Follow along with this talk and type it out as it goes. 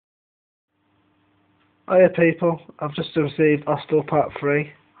Hiya people, I've just received Hostel Part 3.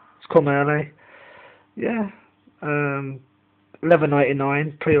 It's come early. Yeah.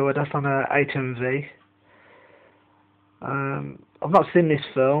 11.99 pre-order from HMV. I've not seen this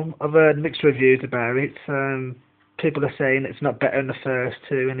film. I've heard mixed reviews about it. People are saying it's not better than the first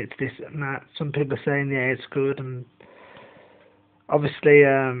two and it's this and that. Some people are saying yeah, it's good, and obviously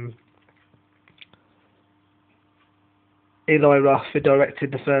Eli Roth, who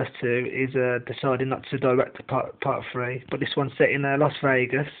directed the first two, is deciding not to direct the part 3. But this one's set in Las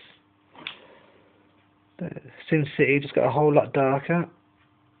Vegas. Sin City just got a whole lot darker.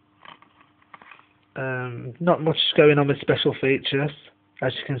 Not much going on with special features,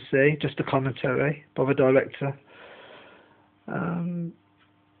 as you can see. Just a commentary by the director.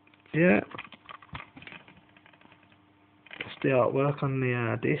 Yeah. That's the artwork on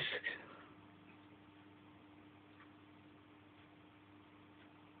the disc.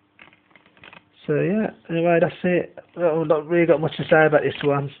 So yeah, anyway, that's it. I've not really got much to say about this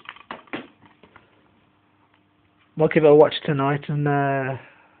one. Might give it a watch tonight and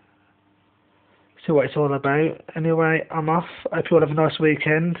see what it's all about. Anyway, I'm off. Hope you all have a nice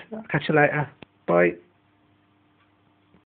weekend. I'll catch you later. Bye.